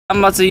I'm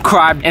about to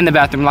cry in the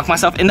bathroom, lock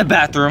myself in the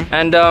bathroom,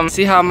 and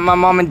see how my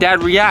mom and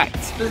dad react.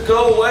 Just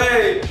go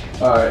away.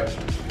 All right.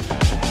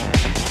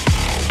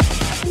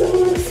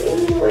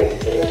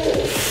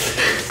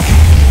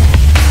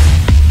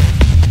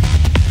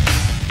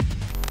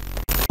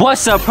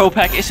 What's up, Pro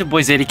Pack? It's your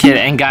boy zay.da.kid,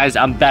 and guys,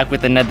 I'm back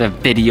with another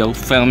video.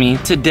 Feel me?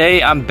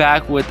 Today, I'm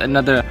back with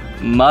another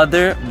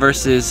mother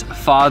versus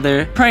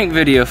father prank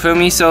video. Feel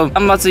me? So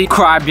I'm about to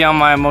cry beyond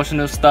my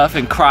emotional stuff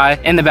and cry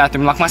in the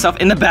bathroom, lock myself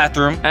in the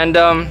bathroom, and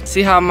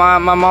see how my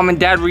mom and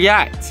dad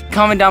react.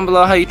 Comment down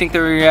below how you think they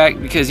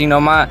react, because you know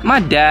my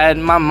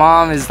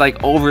mom is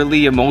like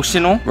overly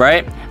emotional,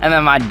 right? And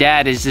then my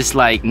dad is just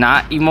like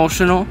not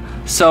emotional.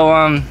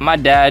 So my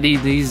dad,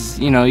 he's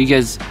you know,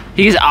 he's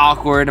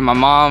awkward, and my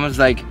mom is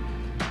like,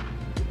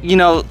 you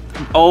know,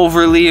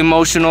 overly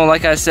emotional,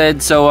 like I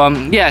said. So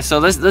yeah, so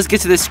let's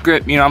get to this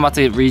script. You know, I'm about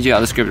to read you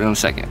out the script in a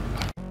second.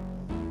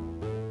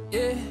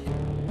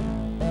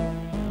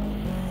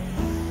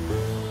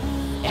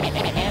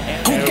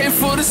 Who came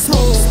for the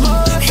smoke?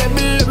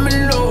 Baby, let me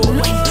know.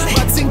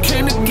 My team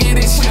came to get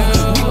it.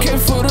 We came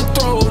for the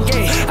throne.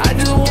 I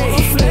just want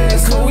a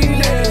flex, so we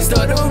let's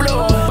start to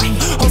blow.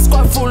 Whole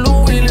squad full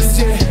of winners,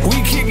 yeah.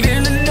 We kicked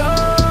in the door.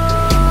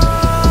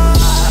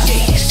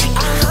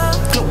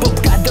 Globe up,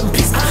 got them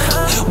pissed.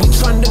 We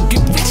tryna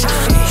get rich.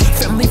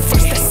 Family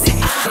first, that's it.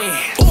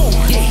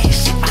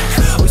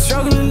 We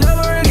struggling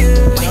never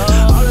again.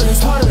 All of this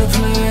part of the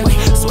plan.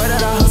 Swear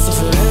that I hustle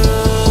for them.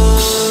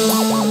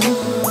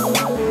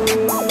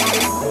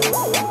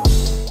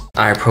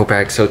 Alright, Pro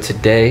Pack, so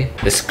today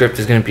the script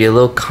is gonna be a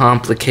little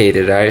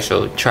complicated, alright?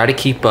 So try to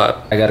keep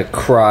up. I gotta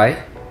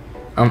cry,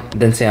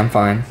 then say I'm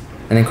fine,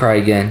 and then cry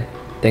again,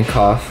 then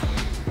cough,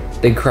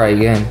 then cry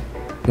again,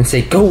 then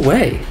say go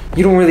away,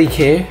 you don't really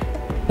care,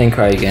 then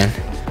cry again.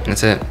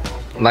 That's it.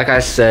 Like I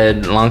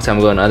said a long time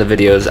ago in other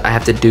videos, I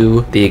have to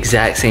do the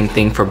exact same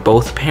thing for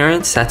both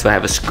parents. That's why I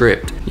have a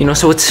script, you know,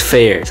 so it's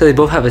fair. So they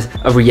both have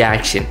a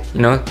reaction,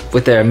 you know,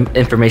 with their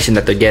information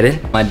that they're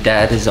getting. My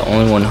dad is the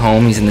only one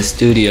home. He's in the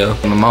studio.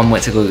 My mom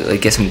went to go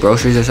like get some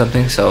groceries or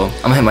something, so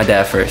I'm gonna hit my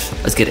dad first.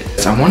 Let's get it.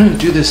 So I want to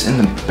do this in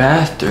the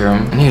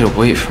bathroom. I need to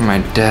wait for my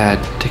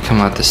dad to come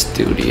out the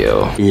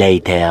studio.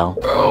 Later.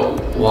 Bro,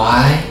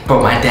 why?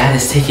 Bro, my dad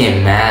is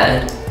taking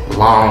mad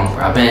long,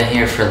 bro. I've been in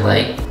here for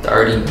like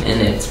 30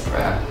 minutes,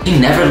 bro. He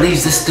never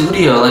leaves the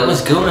studio. Like,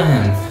 what's good with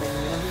him?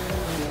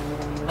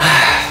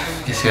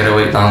 Guess we gotta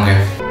wait longer.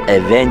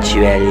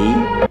 Eventually.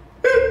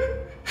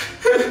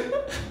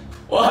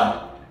 What?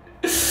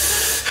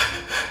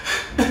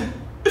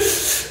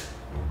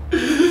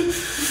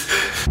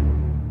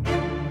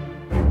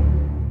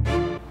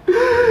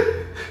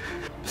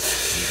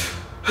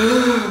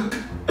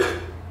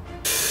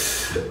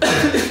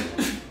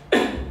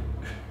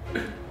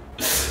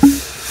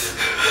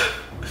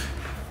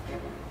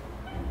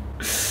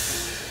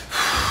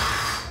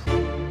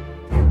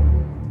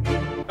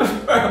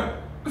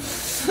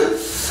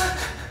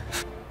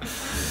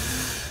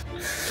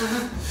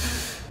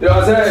 Yo,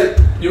 Zay,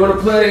 you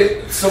wanna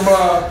play some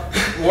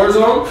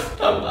Warzone?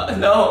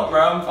 No,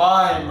 bro, I'm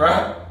fine,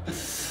 bro.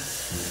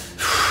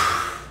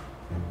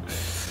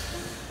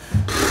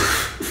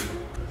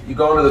 You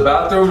going to the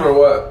bathroom or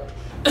what?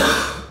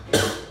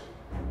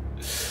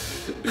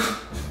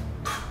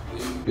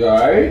 You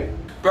alright?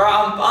 Bro,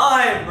 I'm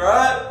fine, bro.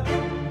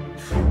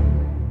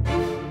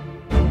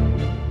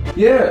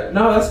 Yeah,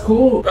 no, that's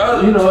cool.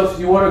 Bro. You know, if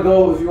you wanna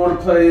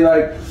play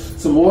like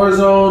some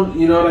Warzone,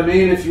 you know what I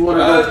mean? If you wanna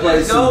go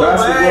play some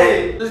basketball.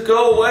 Away. Just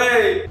go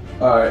away.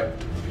 Alright.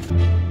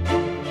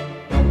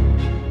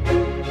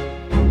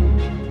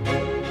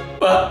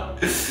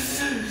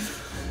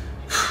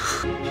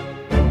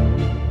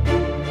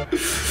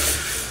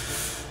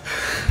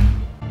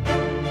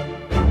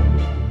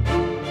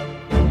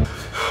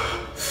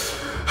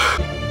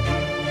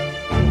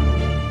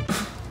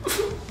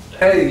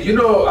 Hey, you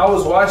know, I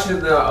was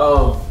watching the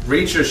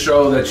Reacher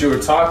show that you were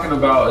talking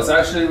about. It's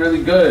actually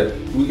really good.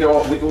 We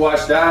can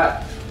watch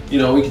that. You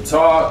know, we can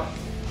talk.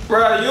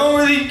 Bro, you don't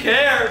really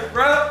care,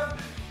 bro.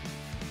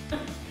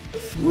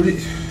 What do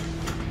you,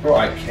 bro,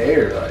 I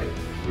care. Like,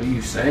 what are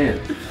you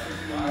saying?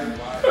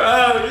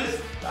 Bro,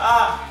 just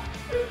stop.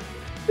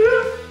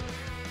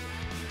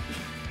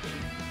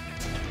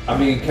 I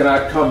mean, can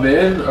I come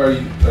in? Are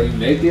you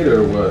naked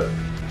or what?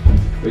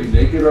 Are you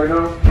naked right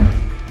now?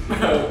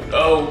 Bro,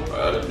 no,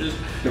 bro.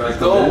 Just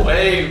go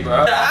away,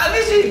 bro. How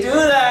did she do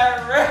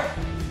that, bro?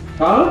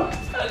 Huh?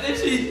 How did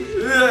she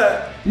do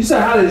that? You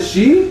said how did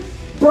she?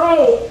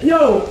 Bro,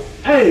 yo,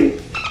 hey,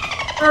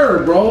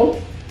 her, bro.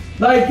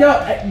 Like, yo,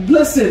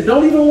 listen,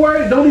 don't even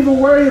worry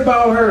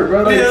about her,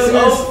 bro. Like, Be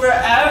alone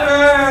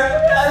forever.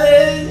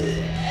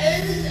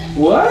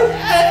 What?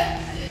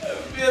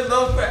 Be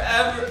alone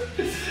forever.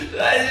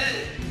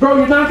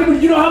 Bro, you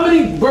know how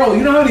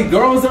many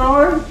girls there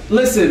are?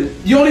 Listen,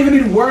 you don't even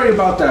need to worry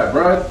about that,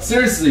 bro.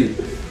 Seriously.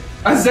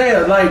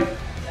 Isaiah, like,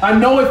 I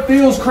know it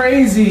feels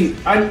crazy.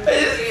 I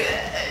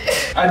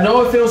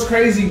know it feels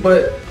crazy,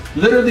 but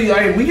literally,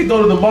 we could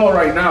go to the mall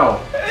right now.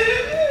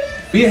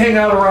 We hang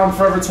out around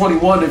Forever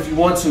 21 if you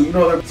want to. You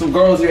know, there's some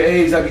girls your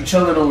age that be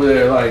chilling over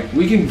there. Like,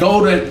 we can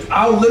go to,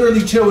 I'll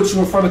literally chill with you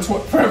in front of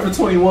Forever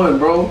 21,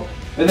 bro.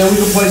 And then we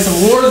can play some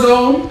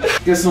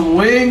Warzone, get some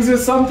wings or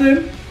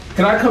something.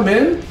 Can I come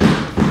in?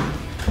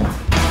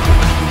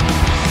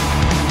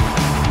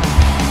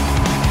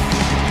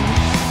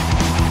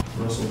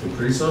 You want some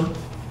Capri Sun?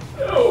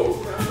 No.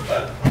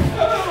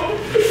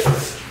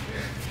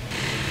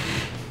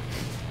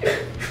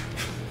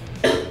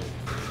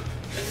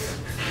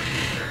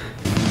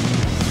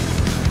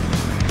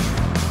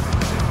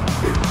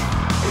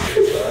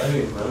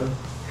 Alright, man.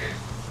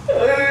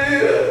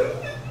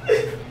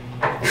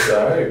 It's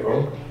alright, bro.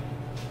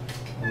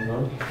 You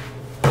know?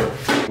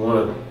 You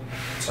wanna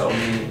tell me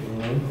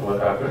what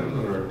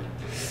happened, or?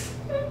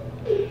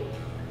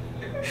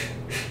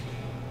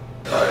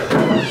 Alright,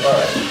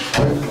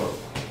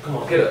 come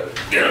on, get up.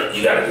 Get up,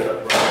 you gotta get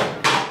up, bro.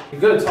 You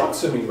gotta talk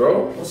to me,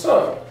 bro. What's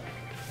up?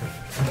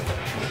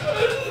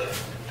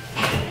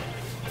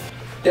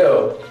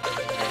 Yo.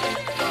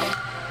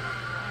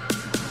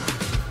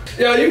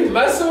 Yo, you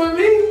messing with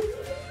me?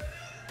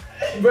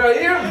 Bro,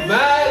 you're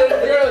mad.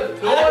 You're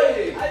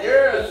annoying.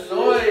 You're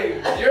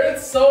annoying. You're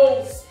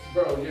so...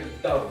 Bro, you're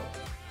dumb.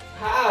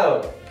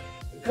 How?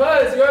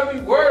 Because you have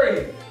me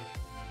worried.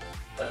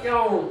 Like,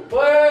 yo,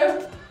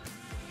 what?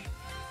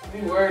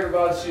 I'm worried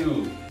about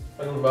you.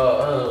 Talking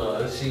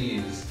about,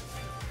 cheese.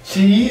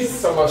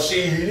 Cheese? Talking about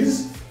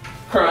cheese.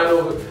 Crying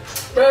over...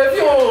 Bro, if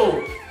you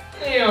don't...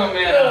 Damn,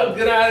 man.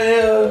 Get out of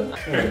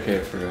here. I don't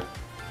care for real.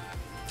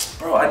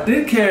 Bro, I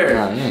did care.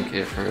 Nah, you didn't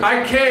care for real.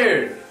 I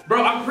cared.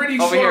 Bro, I'm pretty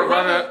Over sure. here,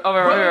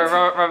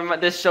 rub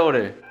this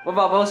shoulder. What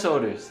about both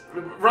shoulders?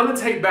 Run the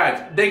tape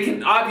back. They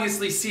can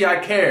obviously see I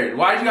cared.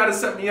 Why'd you gotta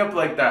set me up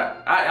like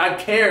that? I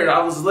cared. I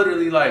was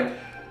literally like,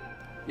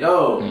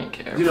 yo,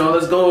 you know,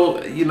 let's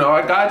go. You know,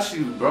 I got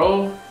you,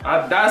 bro.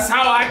 That's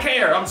how I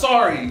care. I'm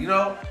sorry, you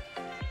know?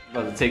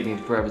 About to take me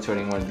to Forever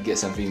 21 to get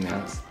some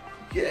females.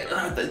 Yeah,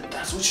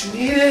 that's what you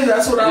needed.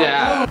 That's what I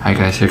was. Alright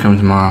guys, here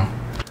comes mom.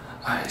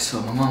 Alright, so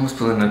my mom was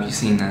pulling up, you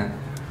seen that.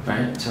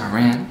 Right, so I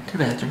ran to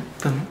the bathroom,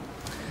 boom.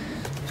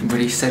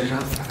 Everybody set it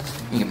up.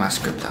 Let me get my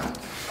script out.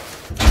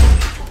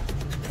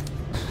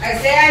 I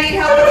say I need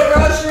help with the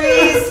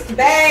groceries,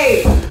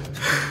 babe.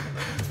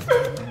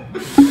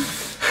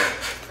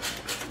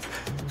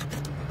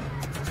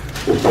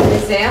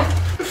 Isaiah?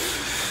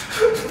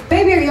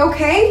 Baby, are you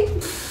okay?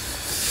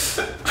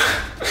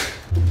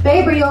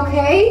 Babe, are you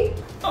okay?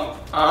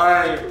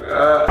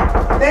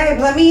 Babe,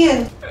 let me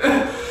in.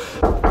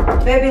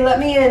 Baby, let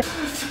me in.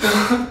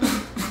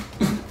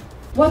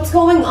 What's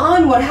going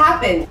on? What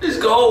happened?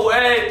 Just go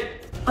away.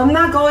 I'm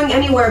not going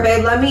anywhere,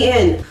 babe. Let me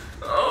in.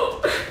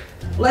 Oh.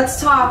 Let's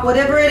talk.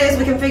 Whatever it is,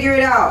 we can figure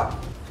it out.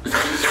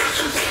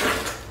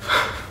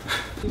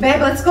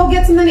 Babe, let's go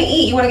get something to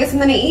eat. You want to get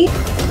something to eat?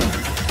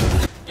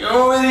 You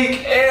don't really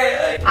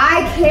care.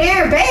 I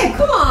care, babe.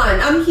 Come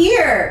on. I'm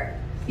here.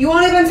 You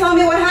won't even tell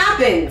me what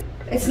happened.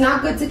 It's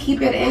not good to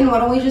keep it in. Why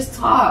don't we just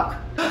talk?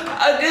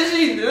 How can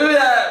she do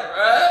that,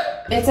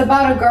 bruh? It's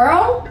about a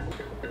girl?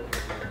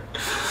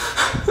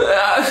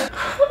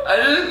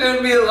 I'm just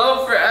gonna be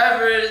alone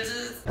forever. It's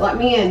just, Let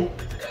me in.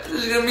 I'm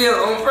just gonna be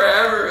alone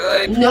forever.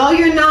 Like, No,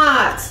 you're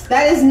not.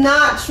 That is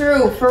not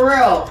true. For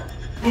real.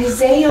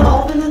 Isaiah,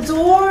 open the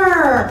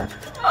door.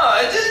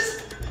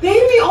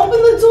 Baby,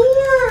 open the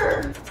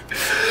door.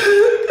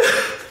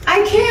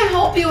 I can't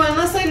help you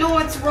unless I know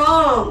what's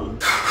wrong.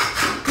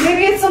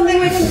 Maybe it's something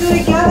we can do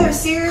together.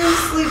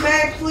 Seriously,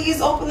 babe,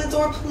 please open the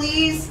door,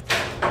 please.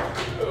 I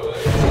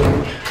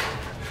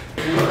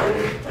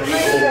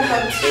might need a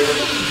hug too.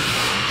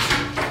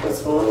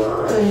 What's going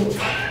on?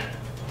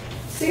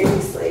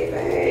 Seriously,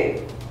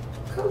 babe.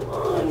 Come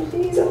on,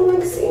 please. I don't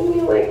like seeing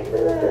you like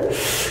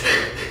this.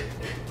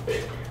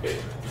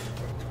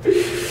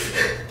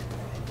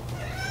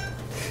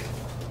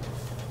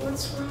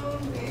 What's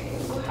wrong,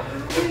 babe? What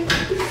happened?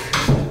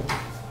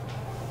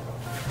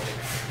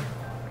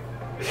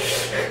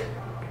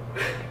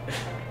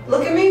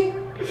 Look at me.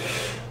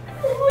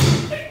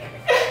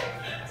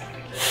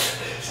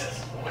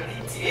 so many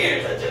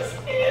tears. I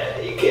just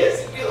can't. You can't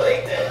see me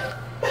like that.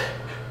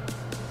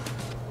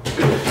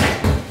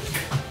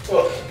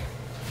 Well,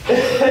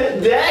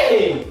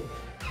 dang.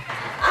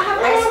 I have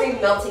ice cream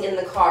melting in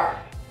the car.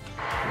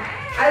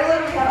 I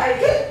literally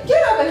have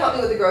get up and help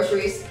me with the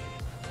groceries.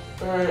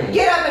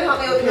 Get up and help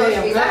me with the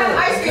groceries. I have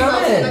ice cream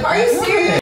melting in the car. Are you serious?